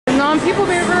on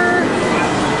Peoplemover.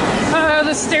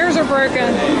 The stairs are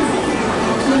broken.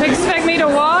 Expect me to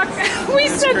walk? We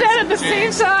said that at the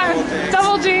same time.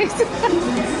 Double G's.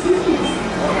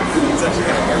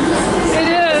 It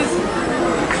is.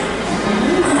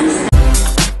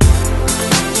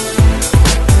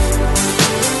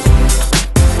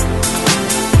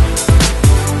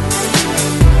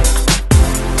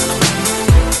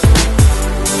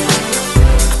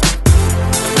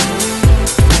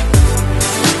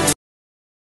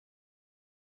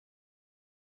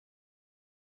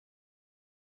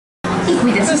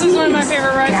 This is one of my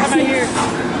favorite rides. How about you?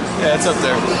 Yeah, it's up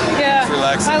there. Yeah, it's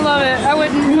relaxing. I love it. I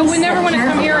would never want to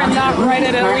come here and not ride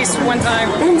it at least one time.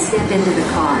 Then step into the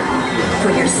car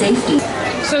for your safety.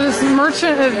 So this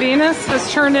Merchant of Venus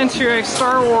has turned into a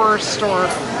Star Wars store.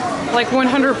 Like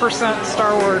 100%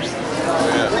 Star Wars.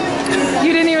 Yeah.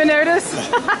 You didn't even notice?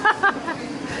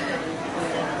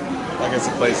 I guess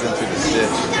it plays into the stitch.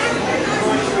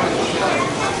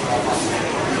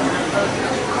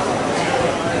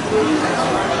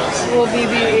 Little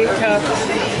BB-8 cup.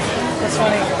 That's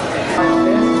funny.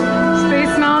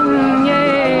 Space Mountain,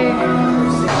 yay!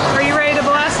 Are you ready to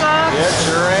blast off? Yeah,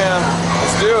 sure am.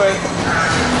 Let's do it.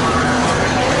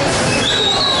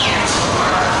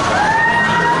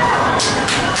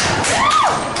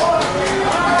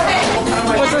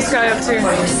 What's this guy up to?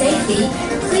 For your safety,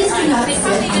 please do not sit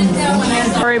on the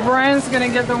hand. Alright, Brian's gonna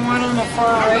get the one on the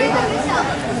far right.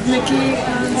 Mickey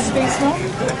and Space Mountain.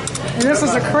 And this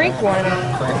is a crank one.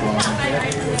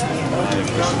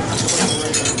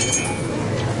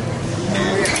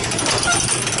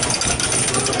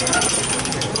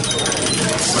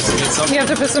 You have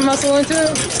to put some muscle into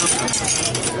it?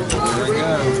 There we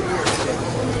go.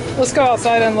 Let's go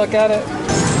outside and look at it.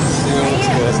 See what's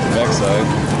good. That's the back side.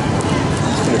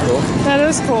 That's pretty cool. That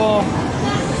is cool.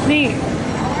 Neat.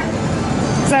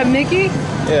 Is that Mickey?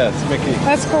 Yeah, it's Mickey.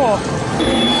 That's cool.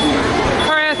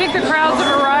 Alright, I think the crowds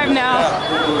have arrived now.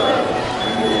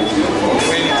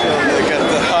 Waiting till they got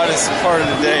the hottest part of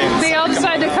the day. They all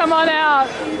decide to come on out.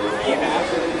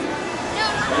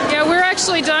 Yeah, we're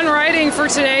actually done riding for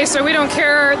today, so we don't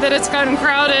care that it's gotten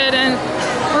crowded, and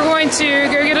we're going to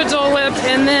go get a Dole Whip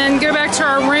and then go back to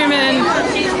our room and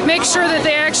make sure that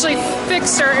they actually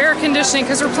fixed our air conditioning,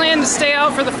 because we're planning to stay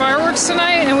out for the fireworks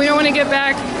tonight, and we don't want to get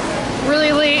back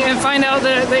really late and find out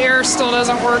that the air still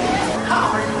doesn't work.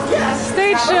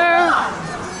 Stage show!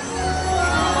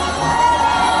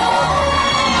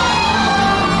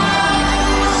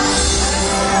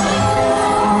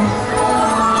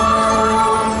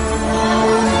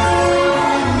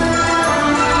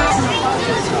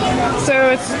 So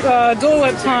it's Dole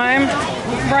Whip time.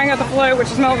 Brian got the float, which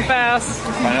is melting fast.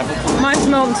 Mine's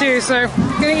melting too, so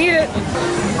gonna eat it.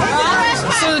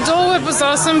 So the Dole Whip was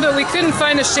awesome, but we couldn't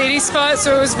find a shady spot,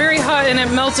 so it was very hot and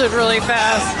it melted really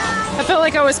fast. I felt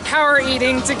like I was power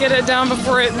eating to get it down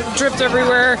before it dripped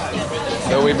everywhere.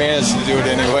 So we managed to do it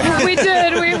anyway. We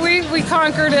did. We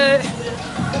conquered it.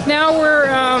 Now we're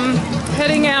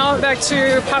heading out back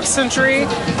to Pop Century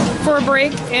for a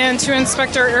break and to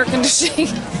inspect our air conditioning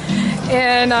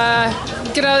and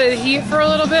get out of the heat for a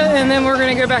little bit, and then we're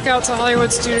going to go back out to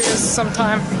Hollywood Studios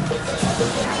sometime.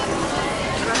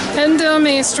 Heading down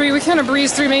Main Street. We kind of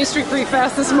breezed through Main Street pretty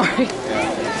fast this morning.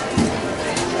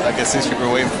 Yeah. I guess these people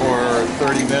are waiting for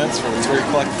 30 minutes for the 3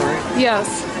 o'clock parade? Yes.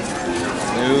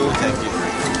 No, thank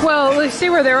you. Well, let's see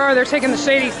where they are. They're taking the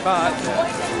shady spot.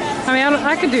 I mean,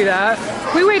 I could do that.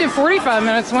 We waited 45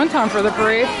 minutes one time for the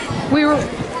parade. Well,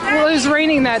 it was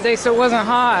raining that day, so it wasn't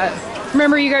hot.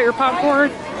 Remember you got your popcorn?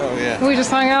 Oh, yeah. We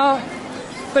just hung out,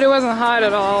 but it wasn't hot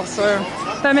at all, so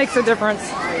that makes a difference.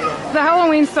 The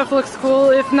Halloween stuff looks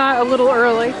cool, if not a little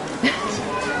early.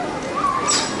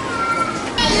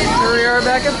 Here we are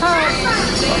back at Pop.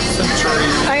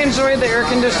 I enjoyed the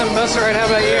air-conditioned bus ride. How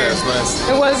about you? Yeah, it was nice.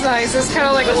 It was nice. It was kind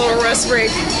of like a little rest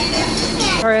break.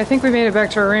 Alright, I think we made it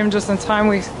back to our room just in time.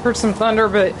 We heard some thunder,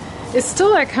 but it's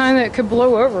still that kind that could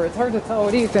blow over. It's hard to tell.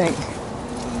 What do you think?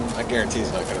 I guarantee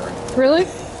it's not going to rain. Really?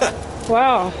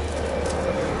 Wow.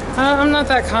 I'm not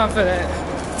that confident.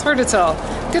 It's hard to tell.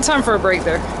 Good time for a break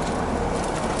though.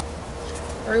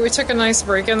 Alright, we took a nice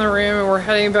break in the room and we're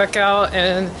heading back out,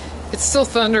 and it's still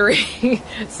thundery.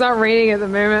 It's not raining at the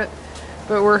moment,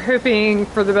 but we're hoping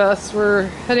for the best. We're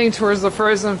heading towards the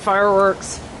Frozen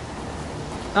fireworks,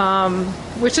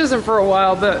 which isn't for a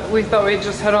while, but we thought we'd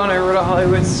just head on over to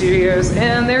Hollywood Studios.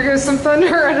 And there goes some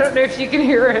thunder. I don't know if you can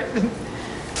hear it.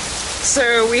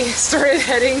 So we started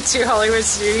heading to Hollywood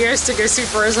Studios to go see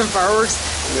Frozen fireworks,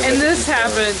 and this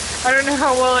happened. I don't know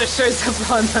how well it shows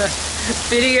up on the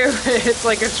video, but it's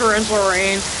like a torrential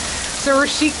rain. So we're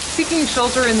seeking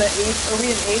shelter in the 80s. Are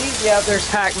we in the 80s? Yeah, there's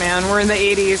Pac-Man. We're in the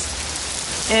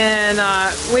 80s and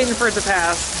waiting for it to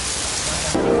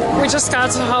pass. We just got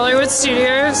to Hollywood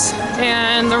Studios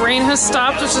and the rain has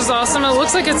stopped, which is awesome. It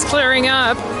looks like it's clearing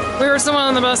up. We heard someone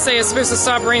on the bus say it's supposed to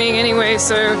stop raining anyway,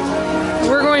 so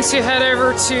we're going to head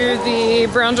over to the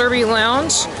Brown Derby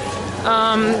Lounge.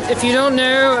 If you don't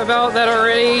know about that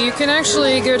already, you can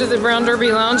actually go to the Brown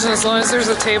Derby Lounge, and as long as there's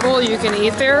a table, you can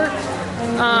eat there.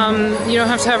 You don't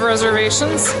have to have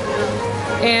reservations.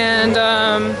 And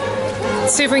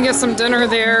see if we can get some dinner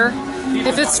there.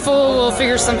 If it's full, we'll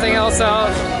figure something else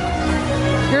out.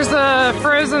 Here's the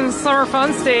Frozen Summer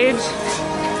Fun stage.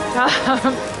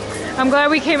 I'm glad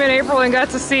we came in April and got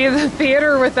to see the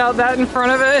theater without that in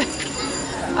front of it.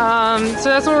 So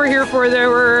that's what we're here for, though.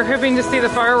 We're hoping to see the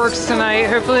fireworks tonight.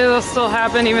 Hopefully they'll still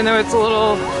happen, even though it's a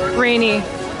little rainy.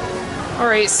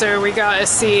 Alright, so we got a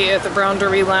seat at the Brown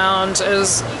Derby Lounge.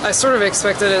 As I sort of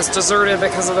expected, it's deserted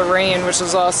because of the rain, which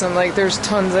is awesome. Like, there's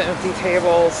tons of empty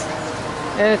tables.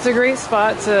 And it's a great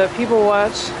spot to people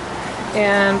watch.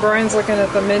 And Brian's looking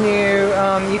at the menu.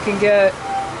 You can get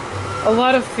a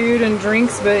lot of food and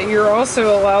drinks, but you're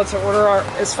also allowed to order,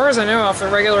 as far as I know, off the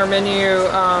regular menu.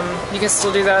 You can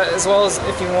still do that as well as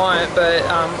if you want, but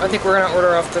I think we're going to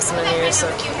order off this menu. So.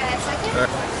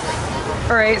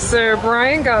 Alright, so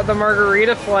Brian got the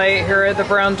margarita flight here at the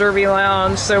Brown Derby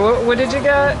Lounge. So what did you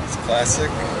get? It's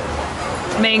classic.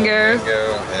 Mango.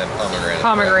 Mango and pomegranate.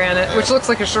 Pomegranate, yeah. Which looks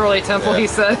like a Shirley Temple, he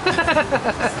said.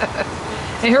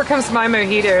 And here comes my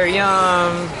mojito.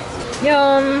 Yum.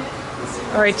 Yum.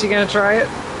 Alright, you gonna try it?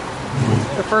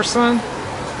 The first one?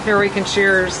 Here we can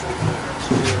cheers.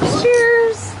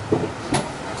 Cheers!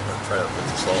 Try it with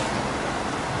the salt.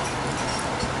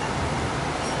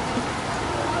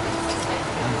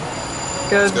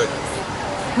 Good. It's good.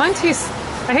 Mine tastes,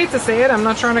 I hate to say it, I'm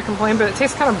not trying to complain, but it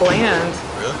tastes kind of bland.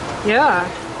 Really? Yeah.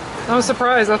 I was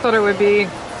surprised. I thought it would be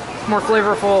more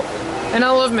flavorful. And I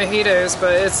love mojitos,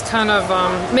 but it's kind of,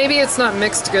 maybe it's not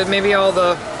mixed good. Maybe all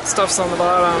the stuff's on the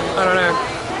bottom. I don't know.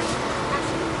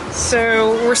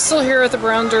 So we're still here at the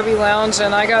Brown Derby Lounge,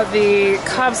 and I got the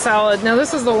Cobb salad. Now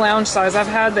this is the lounge size. I've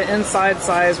had the inside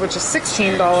size, which is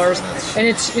 $16, and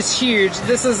it's huge.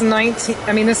 This is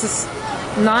this is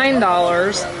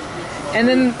 $9. And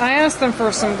then I asked them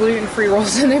for some gluten-free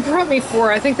rolls, and they brought me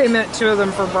 4. I think they meant 2 of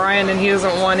them for Brian, and he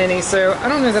doesn't want any, so I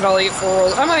don't know that I'll eat 4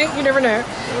 rolls. I might, you never know.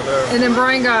 And then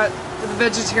Brian got the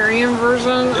vegetarian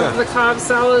version of the Cobb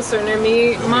salad, so no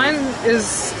meat. Mine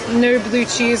is no blue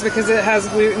cheese because it has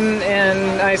gluten,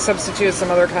 and I substituted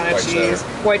some other kind of cheese.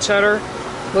 White cheddar.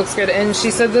 Looks good. And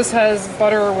she said this has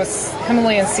butter with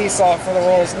Himalayan sea salt for the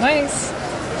rolls. Nice.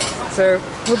 So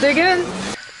we'll dig in.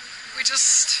 We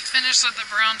just finished at the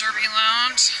Brown Derby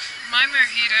Lounge. My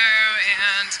mojito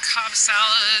and Cobb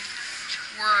salad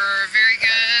were very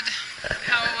good.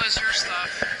 How was your stuff?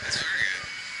 It's very good.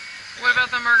 What about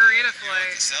the margarita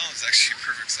flight? The salad's actually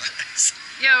perfect size.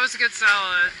 Yeah, it was a good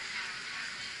salad.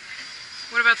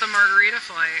 What about the margarita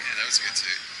flight? Yeah, that was good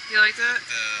too. You liked it?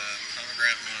 The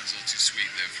pomegranate one was a little too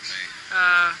sweet though for me.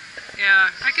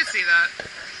 Yeah, I could see that.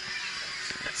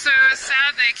 So it's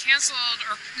sad they canceled,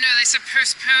 or no, they said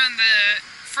postpone the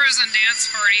Frozen dance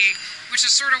party, which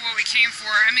is sort of what we came for.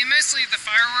 I mean, mostly the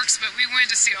fireworks, but we wanted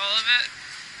to see all of it,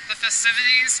 the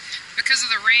festivities, because of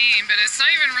the rain, but it's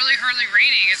not even really hardly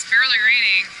raining. It's barely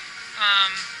raining.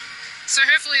 So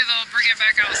hopefully they'll bring it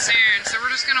back out soon. So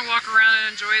we're just going to walk around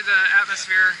and enjoy the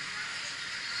atmosphere.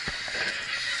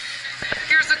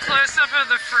 Here's a close-up of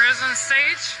the Frozen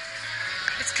stage.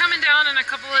 It's coming down in a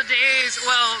couple of days.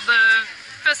 Well, the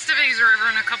festivities are over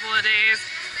in a couple of days.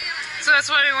 So that's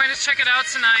why we wanted to check it out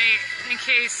tonight, in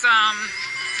case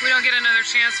we don't get another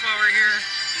chance while we're here.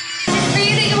 For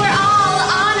you that you are all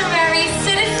honorary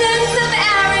citizens of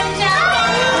Arendelle.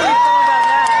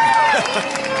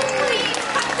 Please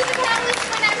come to the palace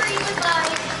whenever you would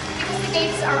like, because the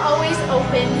gates are always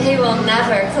open. They will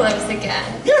never close again.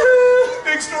 Yoo-hoo!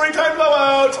 Big story time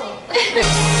blowout!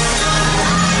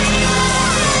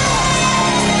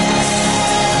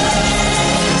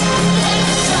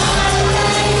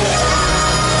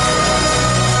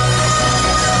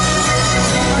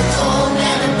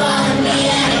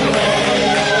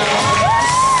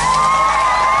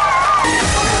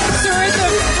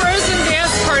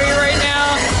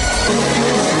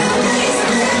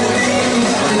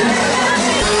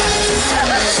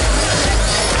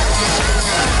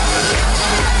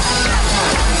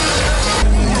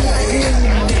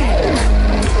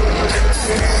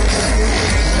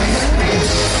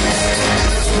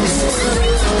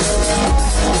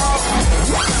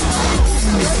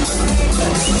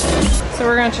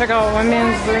 gonna check out One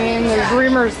Man's Dream. There's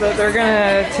rumors that they're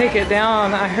gonna take it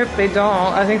down. I hope they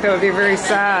don't. I think that would be very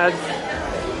sad.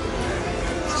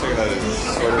 Let's check it out. It's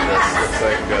sort of this. It's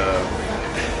like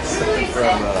something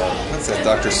from what's that?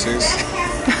 Dr. Seuss.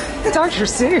 Dr.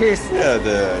 Seuss. Yeah,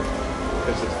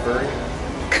 because it's furry.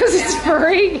 Because it's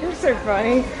furry. You're so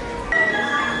funny.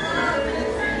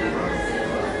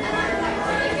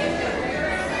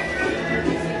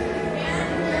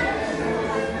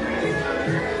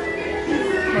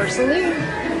 Marceline.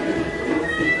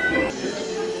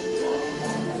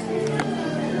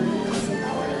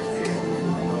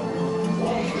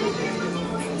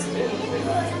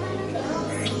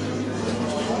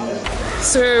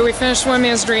 So we finished One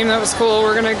Man's Dream. That was cool.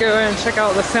 We're gonna go and check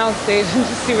out the sound stage and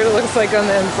just see what it looks like on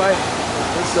the inside.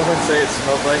 Did someone say it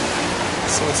smelled like?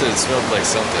 Someone said it smelled like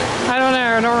something. I don't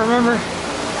know. I don't remember.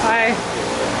 Hi.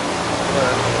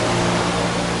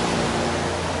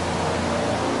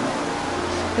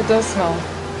 It does smell.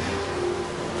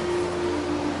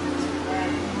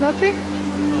 Nothing?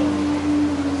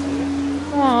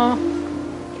 Aww.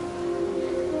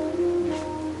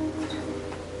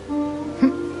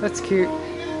 That's cute.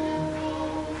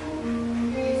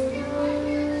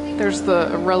 There's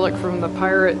the relic from the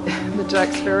pirate, the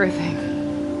Jack Sparrow thing.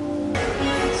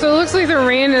 So it looks like the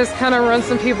rain has kind of run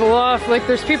some people off. Like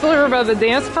there's people over by the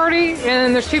dance party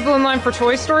and there's people in line for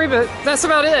Toy Story, but that's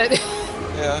about it.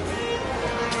 Yeah.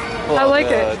 Well, I like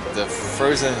it. The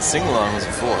Frozen Singalong was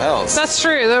a full house. That's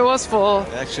true. That was full.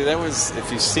 Actually, that was,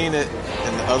 if you've seen it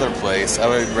in the other place, I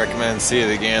would recommend see it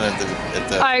again at the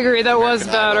I agree. That was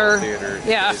better. Theater.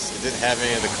 Yeah. It didn't have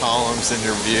any of the columns in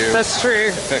your view. That's true.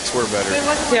 Effects were better.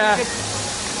 Yeah.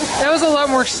 That was a lot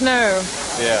more snow.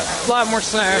 Yeah. A lot more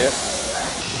snow. Yep.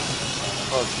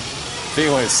 Well, if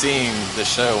anyone has seen the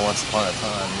show Once Upon a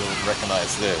Time, you'll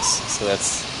recognize this. So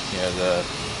that's, the...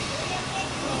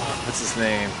 What's his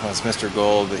name? Well, it's Mr.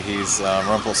 Gold, but he's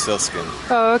Rumpelstiltskin.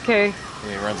 Oh, okay.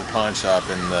 And he runs a pawn shop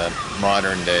in the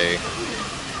modern day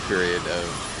period of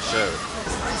the show.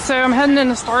 So I'm heading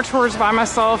into Star Tours by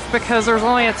myself because there's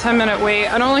only a 10-minute wait.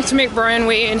 I don't like to make Brian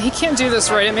wait, and he can't do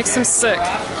this right. It makes him sick.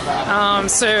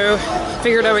 So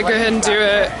figured I would go ahead and do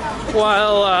it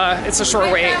while it's a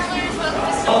short wait.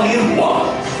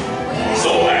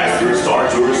 So ask your Star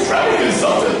Tours travel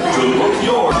consultant to book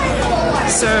your...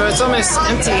 So it's almost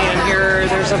empty in here.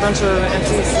 There's a bunch of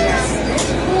empty seats.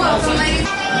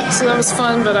 So that was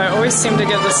fun, but I always seem to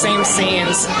get the same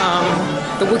scenes.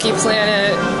 The Wookiee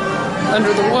planet,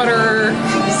 under the water,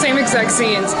 same exact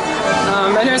scenes.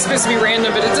 I know it's supposed to be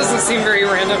random, but it doesn't seem very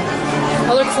random.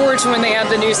 I look forward to when they add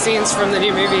the new scenes from the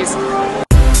new movies.